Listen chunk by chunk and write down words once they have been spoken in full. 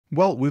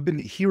Well, we've been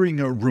hearing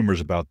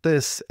rumors about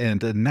this,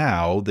 and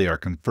now they are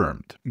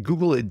confirmed.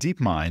 Google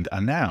DeepMind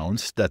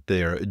announced that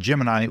their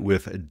Gemini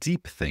with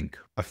Deep Think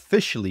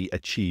officially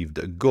achieved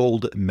a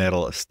gold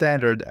medal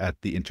standard at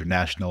the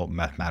International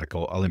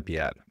Mathematical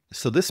Olympiad.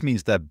 So this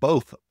means that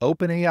both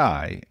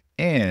OpenAI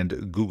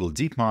and Google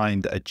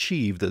DeepMind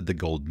achieved the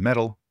gold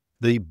medal.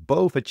 They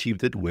both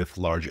achieved it with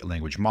large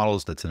language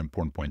models. That's an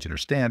important point to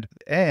understand.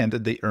 And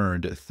they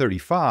earned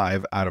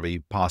 35 out of a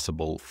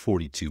possible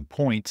 42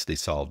 points. They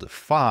solved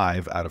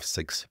 5 out of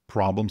 6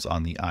 problems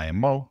on the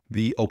IMO.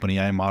 The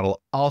OpenAI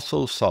model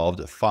also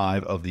solved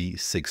 5 of the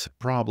 6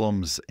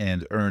 problems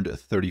and earned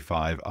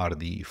 35 out of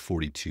the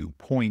 42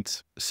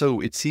 points.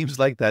 So it seems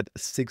like that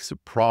 6th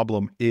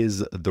problem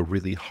is the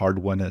really hard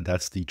one.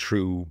 That's the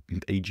true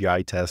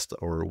AGI test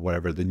or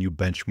whatever, the new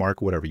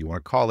benchmark, whatever you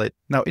want to call it.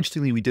 Now,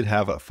 interestingly, we did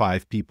have 5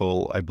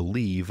 people, I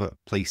believe,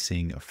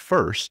 placing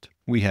first.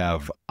 We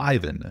have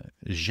Ivan,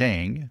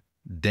 Zhang,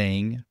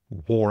 Deng,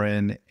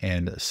 Warren,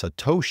 and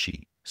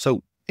Satoshi.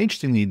 So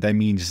interestingly, that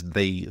means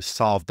they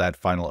solved that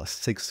final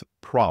 6th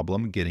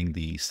problem, getting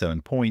the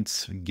 7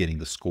 points, getting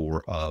the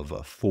score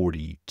of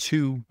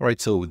 42. All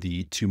right, so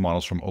the 2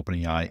 models from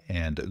OpenAI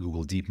and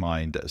Google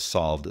DeepMind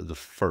solved the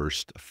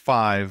first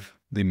 5.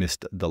 They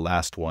missed the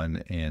last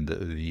one, and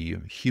the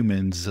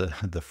humans,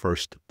 the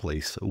first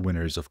place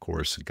winners, of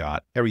course,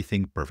 got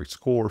everything, perfect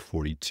score,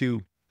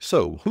 42.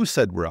 So who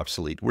said we're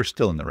obsolete? We're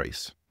still in the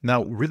race.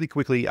 Now, really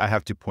quickly, I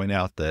have to point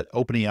out that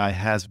OpenAI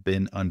has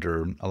been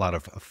under a lot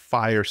of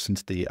fire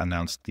since they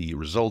announced the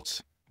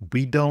results.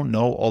 We don't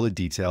know all the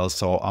details,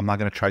 so I'm not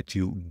going to try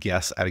to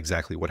guess at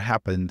exactly what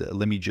happened.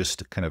 Let me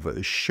just kind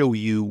of show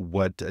you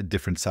what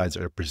different sides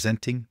are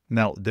presenting.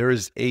 Now, there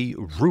is a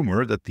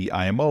rumor that the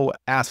IMO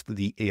asked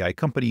the AI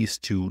companies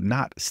to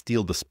not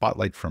steal the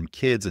spotlight from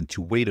kids and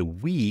to wait a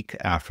week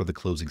after the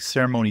closing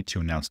ceremony to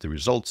announce the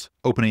results.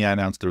 OpenAI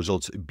announced the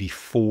results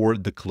before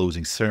the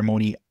closing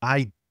ceremony.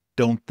 I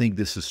don't think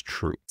this is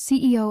true.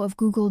 CEO of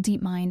Google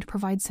DeepMind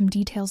provides some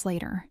details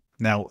later.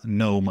 Now,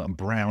 Noam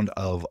Brown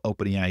of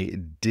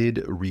OpenAI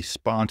did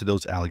respond to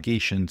those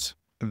allegations.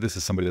 This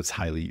is somebody that's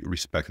highly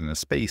respected in the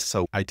space,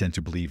 so I tend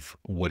to believe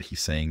what he's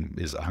saying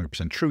is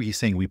 100% true. He's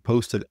saying we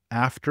posted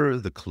after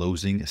the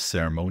closing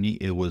ceremony.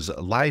 It was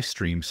a live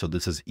stream, so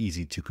this is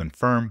easy to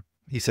confirm.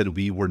 He said,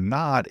 we were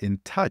not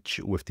in touch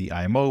with the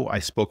IMO. I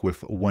spoke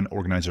with one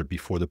organizer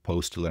before the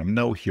post to let him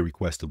know. He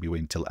requested we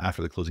wait until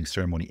after the closing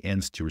ceremony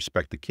ends to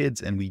respect the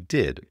kids, and we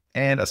did.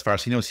 And as far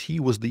as he knows, he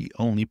was the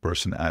only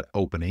person at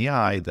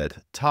OpenAI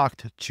that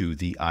talked to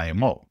the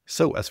IMO.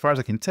 So as far as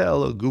I can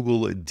tell,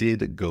 Google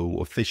did go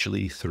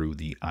officially through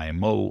the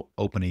IMO.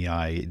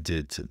 OpenAI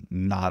did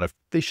not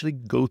officially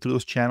go through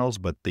those channels,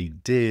 but they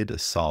did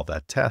solve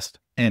that test.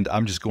 And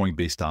I'm just going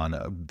based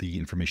on the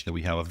information that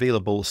we have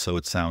available. So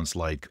it sounds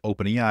like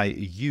OpenAI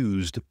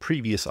used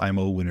previous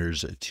IMO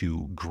winners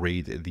to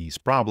grade these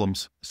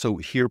problems. So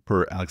here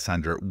per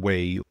Alexander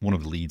Wei, one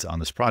of the leads on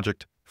this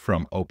project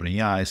from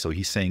OpenAI. So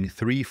he's saying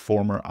 3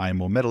 former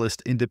IMO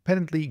medalists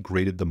independently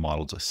graded the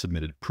model's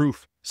submitted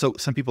proof. So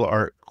some people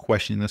are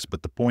questioning this,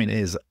 but the point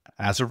is,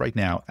 as of right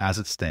now, as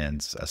it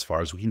stands, as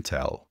far as we can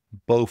tell,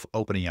 both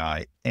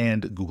OpenAI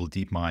and Google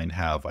DeepMind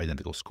have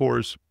identical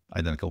scores.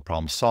 Identical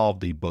problem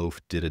solved. They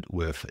both did it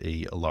with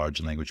a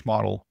large language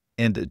model.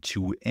 And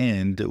to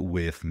end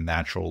with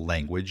natural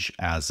language,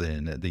 as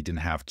in they didn't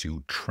have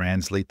to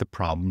translate the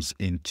problems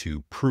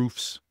into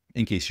proofs.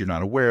 In case you're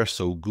not aware,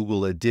 so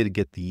Google did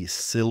get the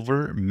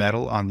silver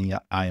medal on the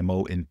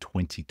IMO in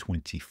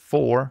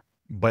 2024,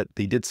 but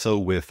they did so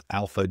with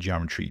Alpha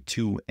Geometry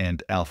 2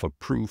 and Alpha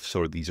Proof.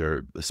 So these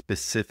are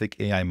specific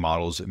AI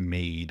models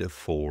made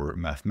for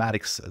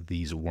mathematics.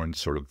 These weren't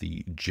sort of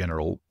the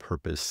general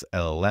purpose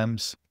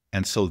LLMs.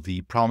 And so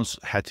the problems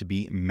had to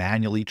be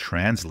manually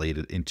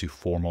translated into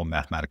formal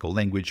mathematical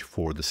language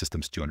for the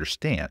systems to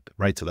understand,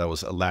 right? So that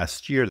was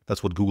last year.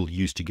 That's what Google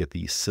used to get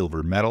the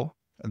silver medal.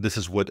 This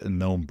is what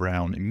Noam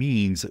Brown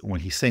means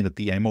when he's saying that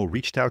the IMO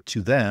reached out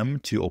to them,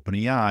 to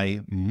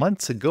OpenAI,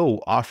 months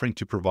ago, offering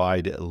to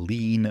provide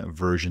lean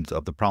versions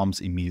of the problems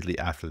immediately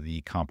after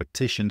the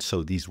competition.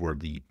 So these were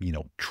the,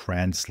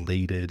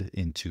 translated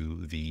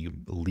into the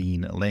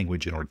lean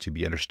language in order to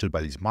be understood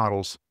by these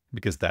models,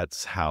 because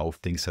that's how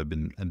things have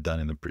been done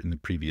in the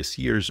previous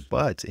years.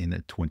 But in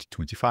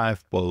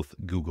 2025, both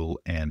Google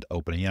and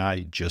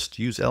OpenAI just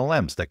use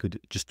LLMs that could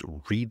just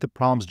read the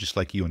problems just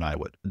like you and I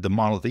would. The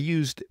model they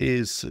used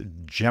is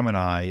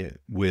Gemini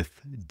with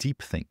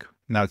Deep Think.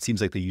 Now, it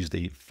seems like they used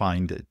a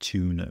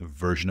fine-tuned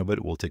version of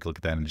it. We'll take a look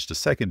at that in just a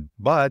second.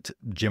 But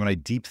Gemini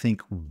Deep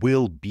Think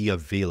will be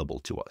available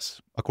to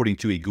us. According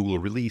to a Google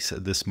release,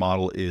 this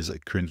model is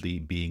currently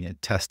being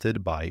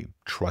tested by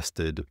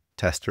trusted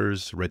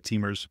testers, red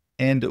teamers,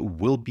 and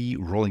will be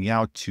rolling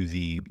out to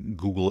the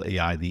Google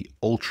AI, the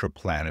Ultra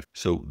plan.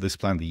 So this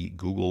plan, the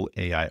Google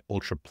AI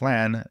Ultra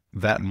plan,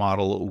 that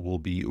model will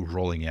be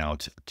rolling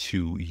out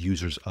to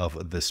users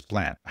of this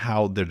plan.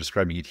 How they're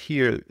describing it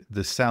here,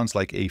 this sounds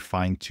like a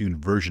fine-tuned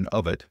version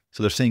of it.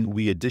 So they're saying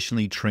we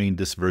additionally trained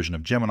this version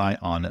of Gemini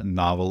on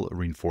novel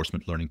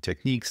reinforcement learning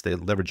techniques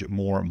that leverage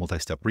more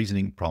multi-step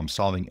reasoning, problem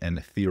solving,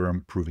 and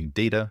theorem proving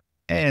data.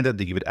 And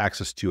they give it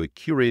access to a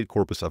curated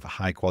corpus of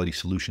high-quality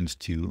solutions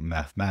to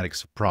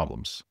mathematics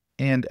problems,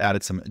 and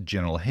added some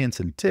general hints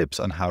and tips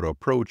on how to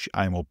approach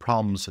IMO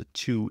problems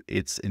to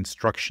its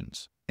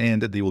instructions.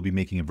 And they will be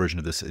making a version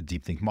of this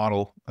Deep Think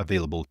model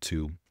available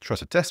to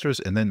trusted testers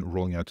and then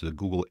rolling out to the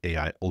Google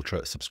AI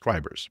Ultra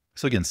subscribers.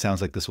 So again,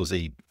 sounds like this was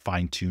a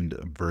fine-tuned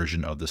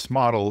version of this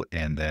model,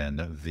 and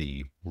then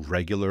the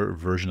regular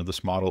version of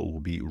this model will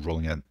be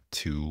rolling out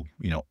to,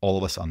 all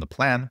of us on the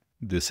plan.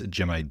 This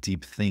Gemini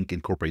Deep Think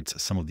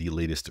incorporates some of the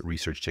latest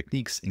research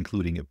techniques,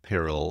 including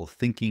parallel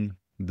thinking.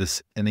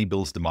 This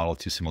enables the model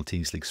to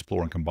simultaneously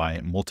explore and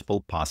combine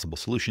multiple possible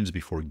solutions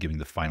before giving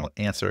the final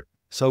answer.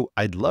 So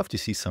I'd love to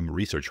see some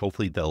research.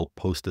 Hopefully they'll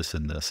post this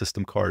in the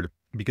system card,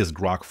 because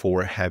Grok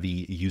 4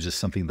 Heavy uses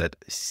something that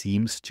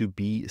seems to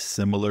be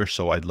similar.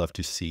 So I'd love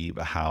to see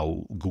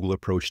how Google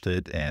approached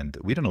it. And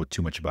we don't know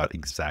too much about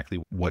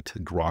exactly what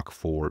Grok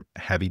 4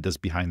 Heavy does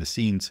behind the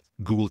scenes.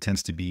 Google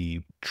tends to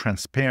be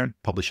transparent,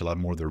 publish a lot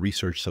more of their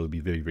research. So it'd be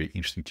very, very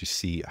interesting to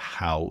see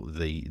how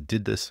they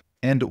did this.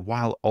 And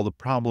while all the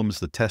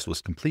problems, the test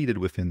was completed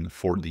within the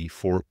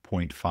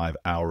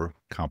 4.5-hour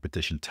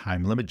competition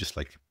time limit, just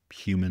like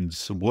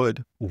humans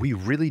would, we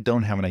really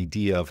don't have an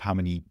idea of how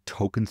many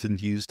tokens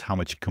it used, how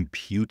much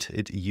compute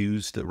it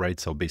used, right?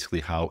 So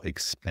basically how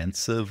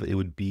expensive it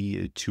would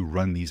be to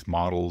run these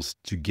models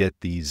to get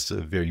these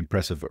very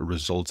impressive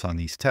results on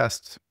these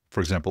tests. For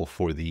example,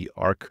 for the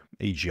ARC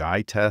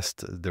AGI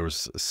test, there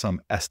was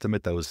some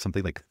estimate that was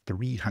something like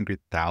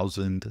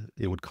 300,000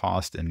 it would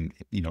cost in,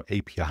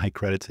 API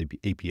credits,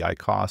 API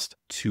cost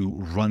to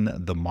run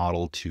the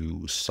model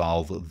to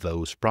solve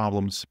those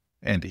problems.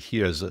 And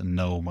here's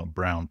Noam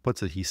Brown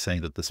puts it. He's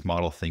saying that this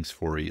model thinks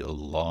for a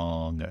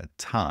long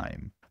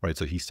time, right?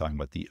 So he's talking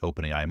about the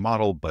OpenAI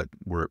model, but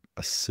we're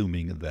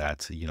assuming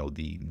that,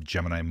 the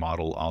Gemini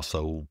model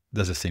also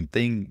does the same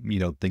thing,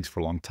 thinks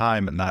for a long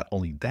time. And not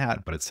only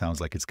that, but it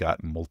sounds like it's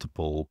got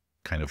multiple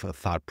kind of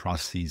thought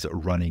processes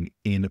running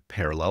in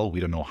parallel. We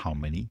don't know how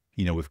many.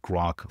 With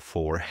Grok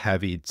 4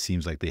 Heavy, it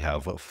seems like they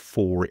have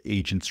 4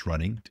 agents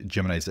running.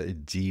 Gemini's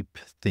Deep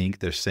Think,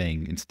 they're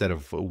saying instead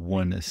of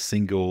one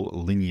single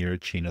linear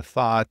chain of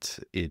thought,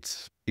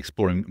 it's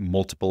exploring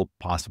multiple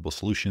possible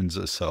solutions.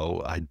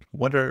 So I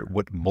wonder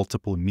what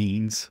multiple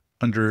means.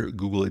 Under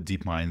Google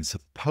DeepMind's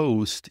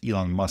post,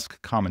 Elon Musk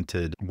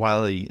commented,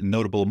 while a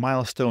notable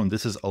milestone,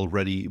 this is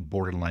already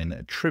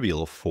borderline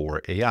trivial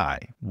for AI.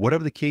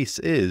 Whatever the case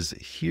is,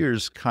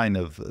 here's kind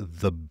of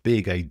the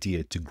big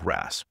idea to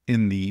grasp.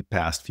 In the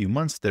past few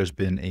months, there's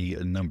been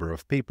a number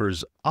of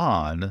papers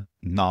on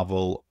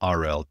novel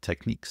RL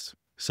techniques.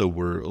 So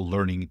we're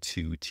learning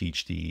to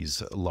teach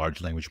these large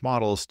language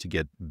models to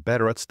get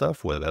better at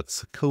stuff, whether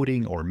that's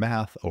coding or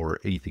math or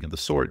anything of the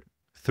sort,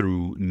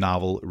 through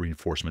novel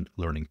reinforcement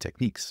learning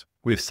techniques.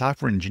 With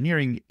software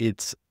engineering,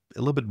 it's a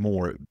little bit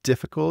more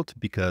difficult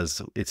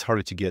because it's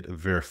harder to get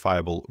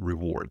verifiable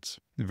rewards.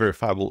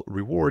 Verifiable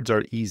rewards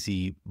are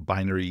easy,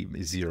 binary,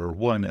 0 or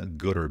 1,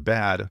 good or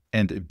bad,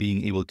 and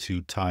being able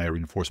to tie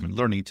reinforcement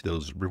learning to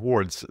those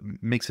rewards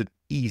makes it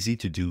easy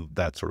to do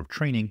that sort of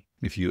training.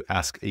 If you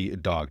ask a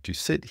dog to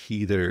sit, he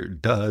either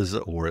does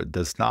or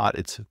does not.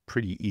 It's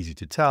pretty easy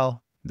to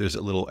tell. There's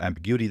a little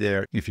ambiguity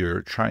there. If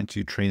you're trying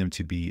to train them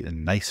to be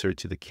nicer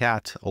to the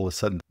cat, all of a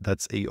sudden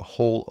that's a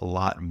whole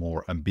lot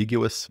more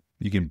ambiguous.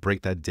 You can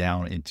break that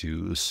down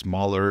into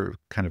smaller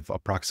kind of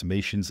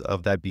approximations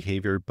of that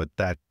behavior, but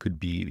that could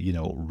be,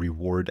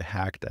 reward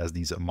hacked, as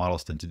these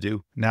models tend to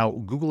do. Now,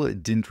 Google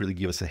didn't really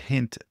give us a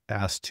hint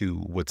as to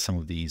what some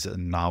of these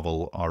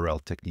novel RL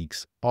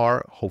techniques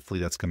are. Hopefully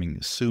that's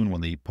coming soon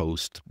when they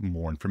post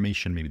more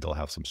information. Maybe they'll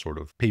have some sort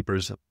of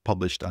papers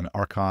published on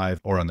Archive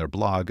or on their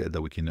blog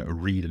that we can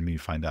read and maybe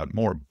find out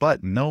more.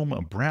 But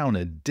Noam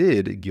Brown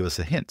did give us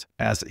a hint.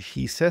 As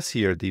he says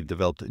here, they've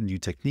developed new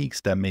techniques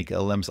that make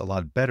LMs a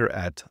lot better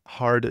at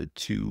hard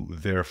to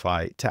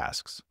verify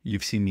tasks.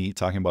 You've seen me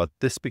talking about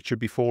this picture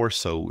before.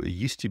 So it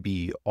used to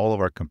be all of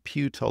our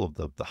compute, all of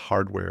the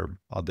hardware,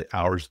 all the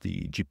hours,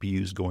 the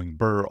GPUs going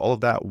burr, all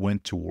of that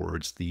went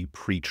towards the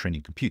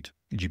pre-training compute.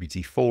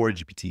 GPT-4,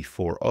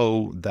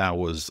 GPT-4o, that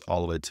was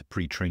all of it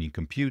pre-training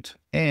compute.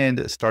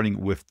 And starting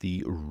with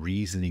the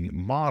reasoning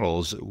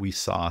models, we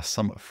saw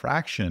some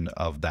fraction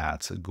of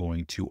that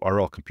going to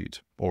RL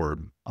compute or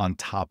on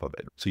top of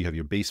it. So you have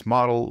your base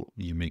model,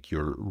 you make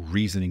your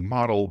reasoning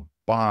model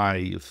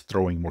by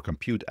throwing more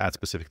compute at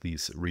specific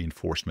these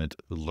reinforcement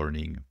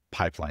learning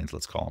pipelines,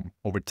 let's call them.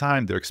 Over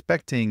time, they're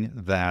expecting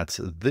that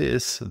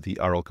the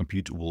RL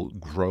compute will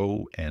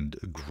grow and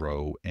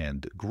grow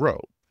and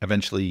grow.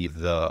 Eventually,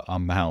 the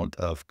amount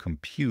of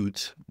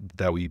compute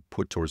that we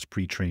put towards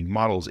pre-training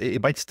models,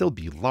 it might still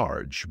be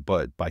large,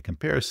 but by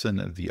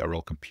comparison, the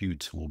RL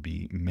compute will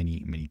be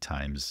many, many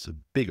times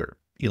bigger.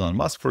 Elon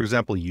Musk, for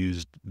example,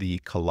 used the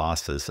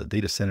Colossus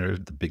data center,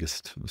 the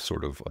biggest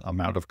sort of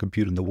amount of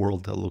compute in the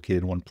world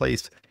located in one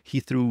place. He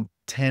threw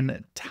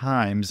 10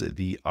 times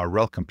the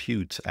RL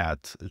compute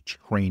at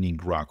training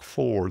Grok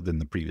 4 than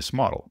the previous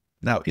model.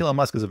 Now, Elon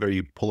Musk is a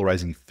very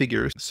polarizing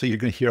figure, so you're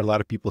going to hear a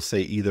lot of people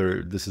say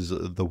either this is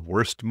the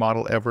worst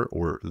model ever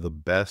or the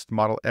best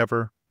model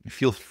ever.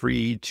 Feel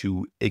free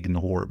to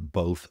ignore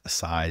both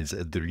sides.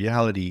 The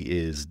reality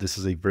is this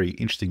is a very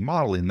interesting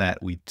model in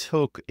that we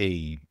took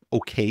a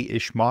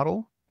okay-ish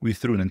model, we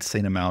threw an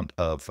insane amount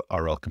of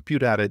RL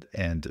compute at it,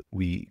 and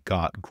we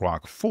got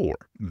Grok 4.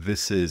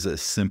 This is a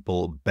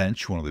simple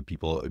bench. One of the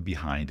people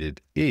behind it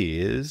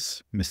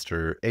is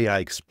Mr. AI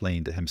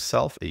Explained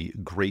himself, a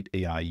great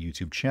AI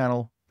YouTube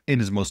channel. In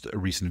his most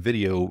recent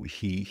video,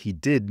 he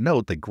did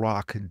note that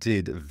Grok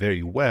did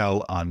very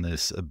well on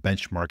this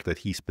benchmark that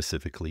he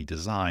specifically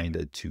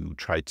designed to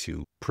try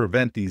to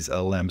prevent these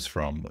LLMs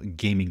from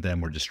gaming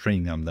them or just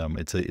training on them.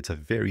 It's a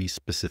very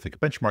specific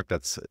benchmark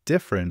that's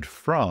different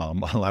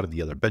from a lot of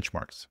the other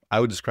benchmarks. I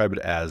would describe it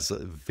as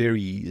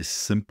very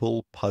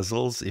simple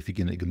puzzles if you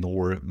can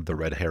ignore the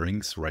red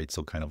herrings, right?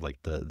 So kind of like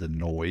the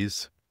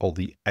noise. All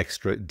the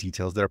extra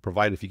details that are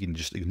provided, if you can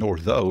just ignore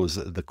those,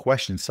 the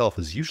question itself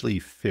is usually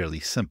fairly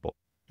simple.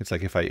 It's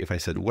like if I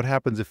said, what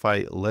happens if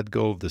I let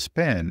go of this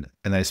pen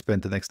and I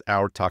spent the next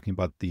hour talking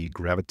about the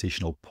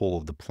gravitational pull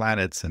of the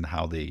planets and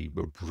how they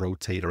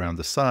rotate around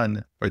the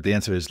sun? Or the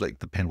answer is like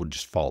the pen would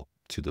just fall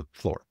to the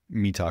floor.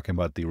 Me talking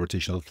about the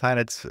rotation of the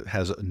planets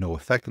has no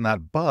effect on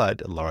that,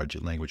 but large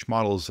language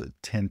models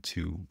tend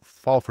to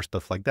fall for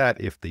stuff like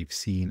that if they've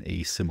seen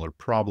a similar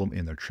problem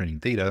in their training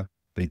data.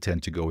 They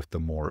tend to go with the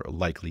more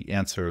likely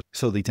answer.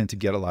 So they tend to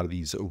get a lot of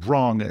these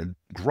wrong.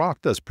 Grok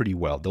does pretty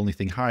well. The only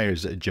thing higher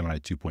is Gemini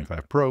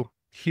 2.5 Pro.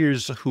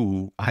 Here's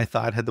who I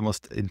thought had the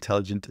most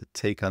intelligent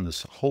take on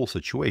this whole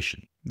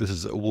situation. This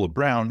is Will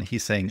Brown.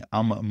 He's saying,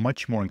 I'm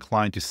much more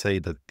inclined to say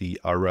that the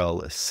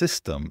RL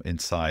system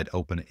inside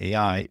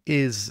OpenAI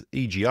is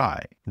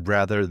AGI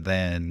rather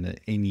than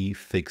any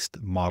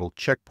fixed model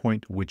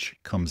checkpoint which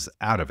comes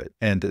out of it.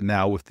 And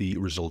now with the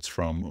results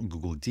from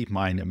Google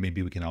Deepmind,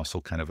 maybe we can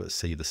also kind of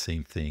say the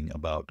same thing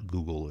about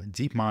Google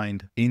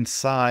Deepmind.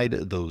 Inside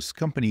those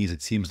companies,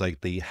 it seems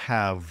like they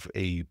have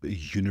a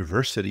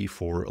university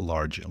for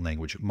large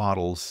language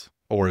models.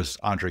 Or as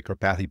Andre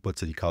Karpathy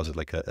puts it, he calls it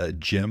like a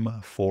gym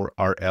for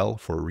RL,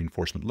 for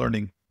reinforcement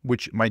learning,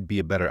 which might be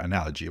a better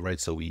analogy, right?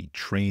 So we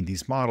train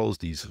these models,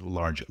 these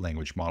large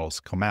language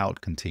models come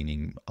out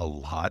containing a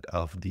lot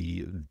of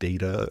the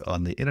data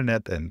on the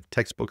internet and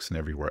textbooks and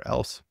everywhere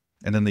else.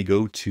 And then they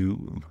go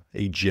to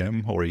a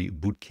gym or a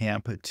boot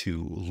camp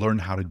to learn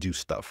how to do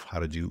stuff, how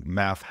to do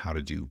math, how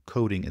to do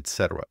coding,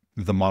 etc.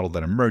 The model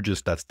that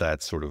emerges, that's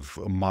that sort of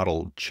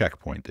model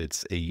checkpoint.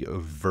 It's a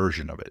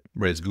version of it.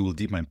 Whereas Google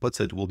DeepMind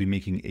puts it, we'll be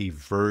making a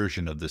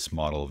version of this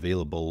model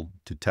available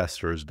to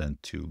testers, then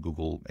to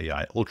Google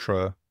AI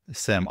Ultra.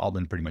 Sam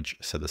Altman pretty much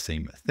said the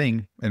same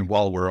thing. And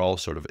while we're all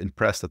sort of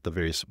impressed at the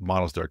various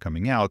models that are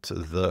coming out,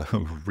 the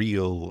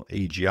real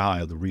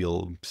AGI, the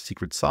real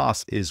secret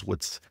sauce is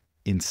what's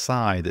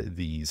inside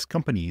these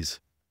companies,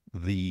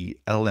 the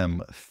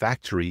LM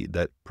factory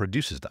that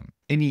produces them.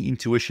 Any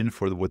intuition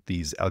for what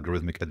these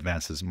algorithmic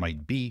advances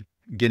might be,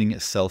 getting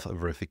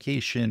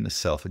self-verification,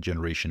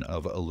 self-generation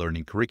of a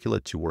learning curricula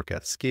to work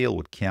at scale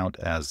would count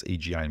as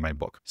AGI in my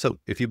book. So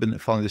if you've been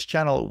following this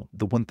channel,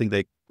 the one thing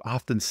they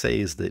often say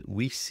is that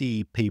we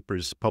see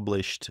papers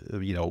published,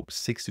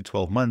 6 to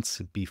 12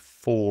 months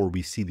before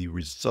we see the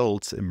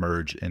results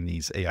emerge in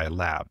these AI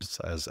labs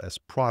as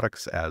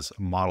products, as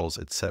models,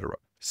 etc.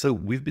 So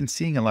we've been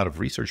seeing a lot of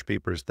research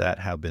papers that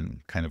have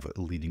been kind of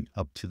leading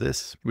up to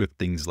this with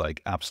things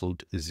like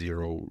Absolute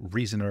Zero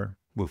Reasoner,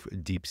 with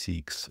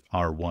DeepSeek's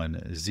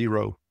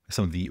R10,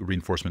 some of the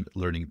reinforcement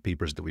learning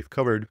papers that we've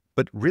covered.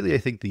 But really, I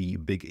think the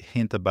big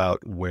hint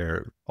about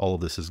where all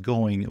of this is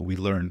going, we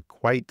learned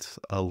quite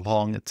a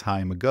long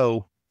time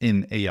ago,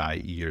 in AI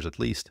years at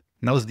least.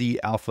 And that was the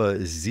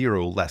Alpha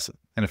Zero lesson.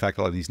 And in fact,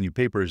 a lot of these new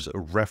papers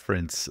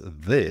reference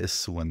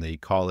this when they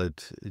call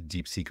it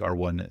DeepSeek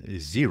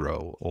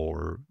R10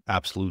 or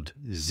Absolute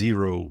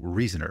Zero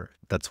Reasoner.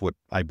 That's what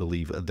I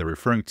believe they're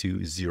referring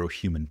to, zero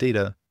human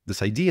data.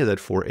 This idea that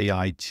for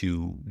AI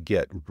to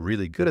get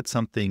really good at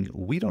something,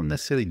 we don't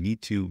necessarily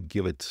need to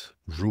give it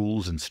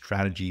rules and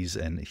strategies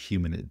and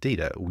human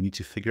data. We need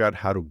to figure out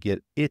how to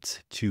get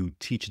it to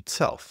teach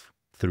itself.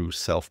 Through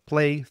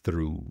self-play,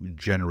 through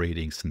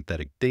generating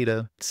synthetic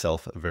data,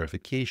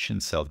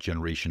 self-verification,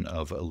 self-generation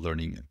of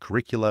learning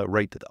curricula,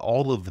 right?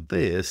 All of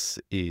this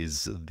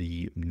is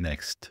the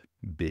next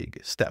big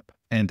step.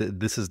 And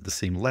this is the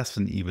same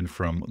lesson even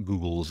from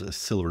Google's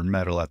silver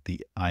medal at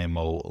the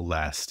IMO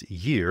last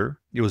year.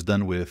 It was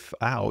done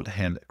without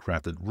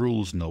handcrafted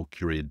rules, no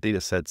curated data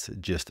sets,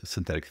 just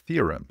synthetic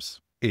theorems.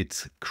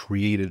 It's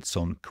created its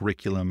own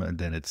curriculum, and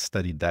then it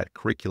studied that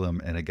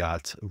curriculum, and it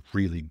got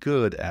really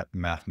good at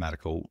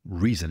mathematical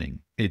reasoning.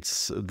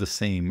 It's the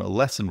same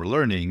lesson we're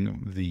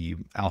learning, the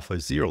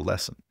AlphaZero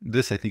lesson.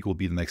 This, I think, will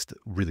be the next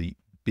really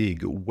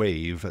big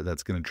wave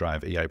that's going to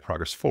drive AI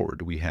progress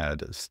forward. We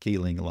had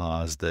scaling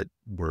laws that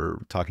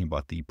were talking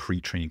about the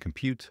pre-training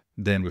compute.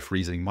 Then with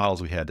reasoning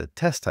models, we had a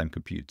test time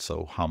compute.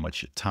 So how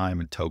much time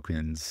and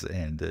tokens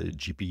and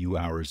GPU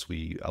hours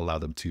we allow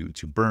them to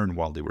burn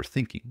while they were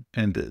thinking.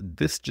 And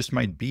this just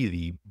might be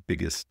the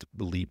biggest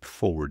leap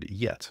forward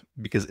yet,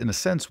 because in a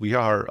sense, we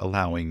are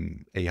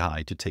allowing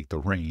AI to take the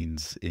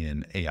reins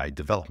in AI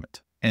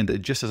development.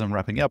 And just as I'm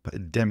wrapping up,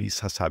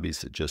 Demis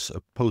Hassabis just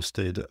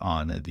posted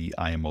on the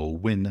IMO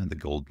win, the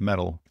gold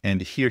medal.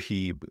 And here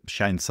he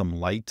shines some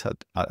light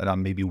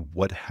on maybe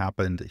what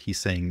happened. He's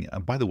saying,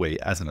 by the way,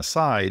 as an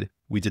aside,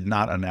 we did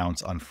not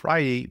announce on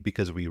Friday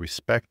because we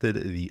respected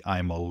the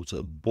IMO's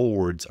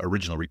board's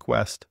original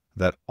request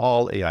that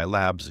all AI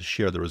labs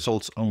share the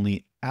results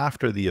only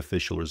after the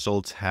official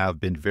results have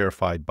been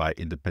verified by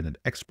independent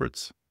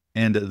experts,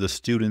 and the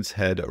students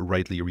had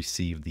rightly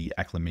received the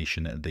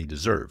acclamation they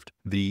deserved.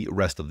 The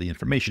rest of the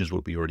information is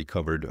what we already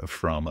covered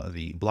from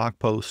the blog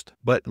post,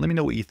 but let me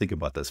know what you think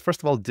about this.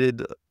 First of all,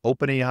 did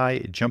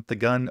OpenAI jump the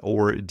gun,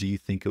 or do you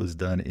think it was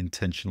done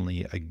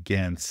intentionally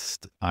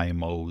against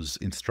IMO's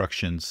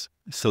instructions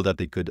so that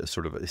they could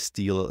sort of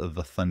steal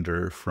the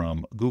thunder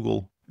from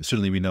Google?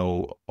 Certainly, we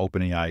know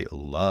OpenAI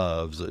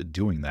loves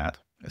doing that.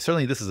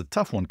 Certainly, this is a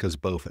tough one because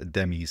both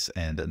Demis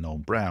and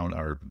Noam Brown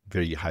are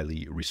very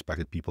highly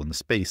respected people in the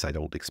space. I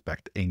don't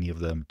expect any of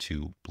them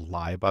to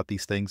lie about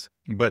these things.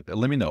 But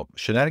let me know,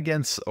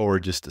 shenanigans or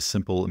just a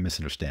simple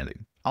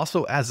misunderstanding?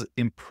 Also, as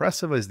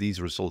impressive as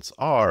these results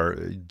are,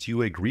 do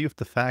you agree with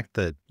the fact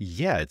that,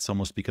 yeah, it's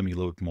almost becoming a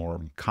little bit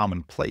more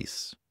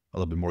commonplace? A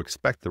little bit more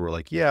expected. We're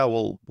like, yeah,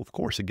 well, of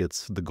course it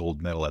gets the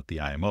gold medal at the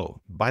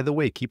IMO. By the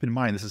way, keep in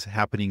mind, this is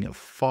happening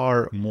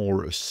far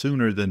more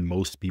sooner than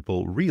most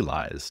people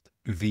realized.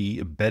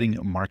 The betting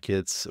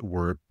markets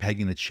were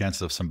pegging the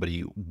chances of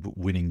somebody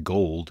winning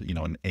gold,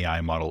 an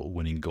AI model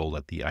winning gold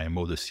at the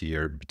IMO this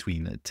year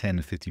between 10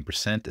 and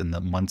 15% in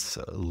the months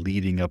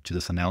leading up to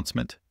this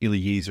announcement.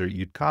 Eliezer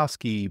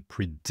Yudkowsky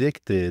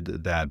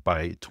predicted that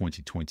by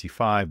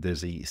 2025,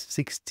 there's a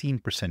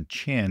 16%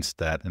 chance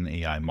that an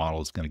AI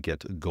model is going to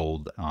get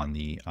gold on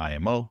the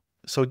IMO.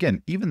 So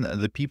again, even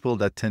the people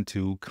that tend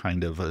to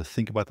kind of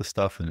think about the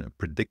stuff and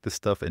predict the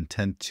stuff and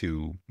tend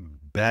to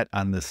bet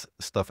on this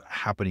stuff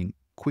happening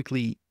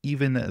quickly,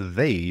 even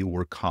they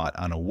were caught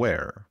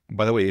unaware.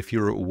 By the way, if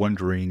you're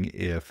wondering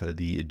if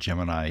the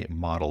Gemini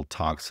model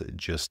talks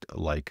just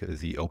like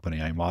the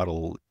OpenAI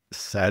model,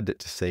 sad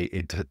to say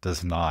it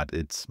does not.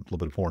 It's a little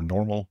bit more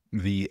normal.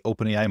 The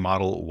OpenAI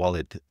model, while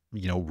it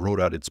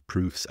wrote out its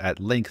proofs at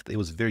length, it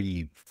was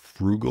very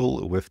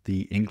frugal with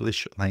the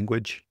English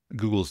language.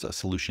 Google's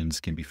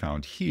solutions can be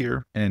found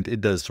here, and it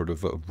does sort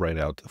of write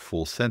out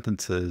full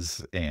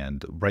sentences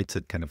and writes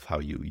it kind of how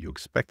you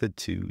expect it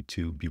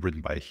to be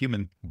written by a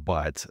human,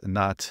 but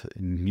not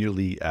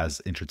nearly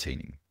as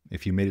entertaining.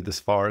 If you made it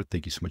this far,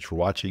 thank you so much for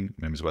watching.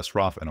 My name is Wes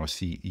Roth, and I'll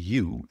see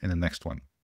you in the next one.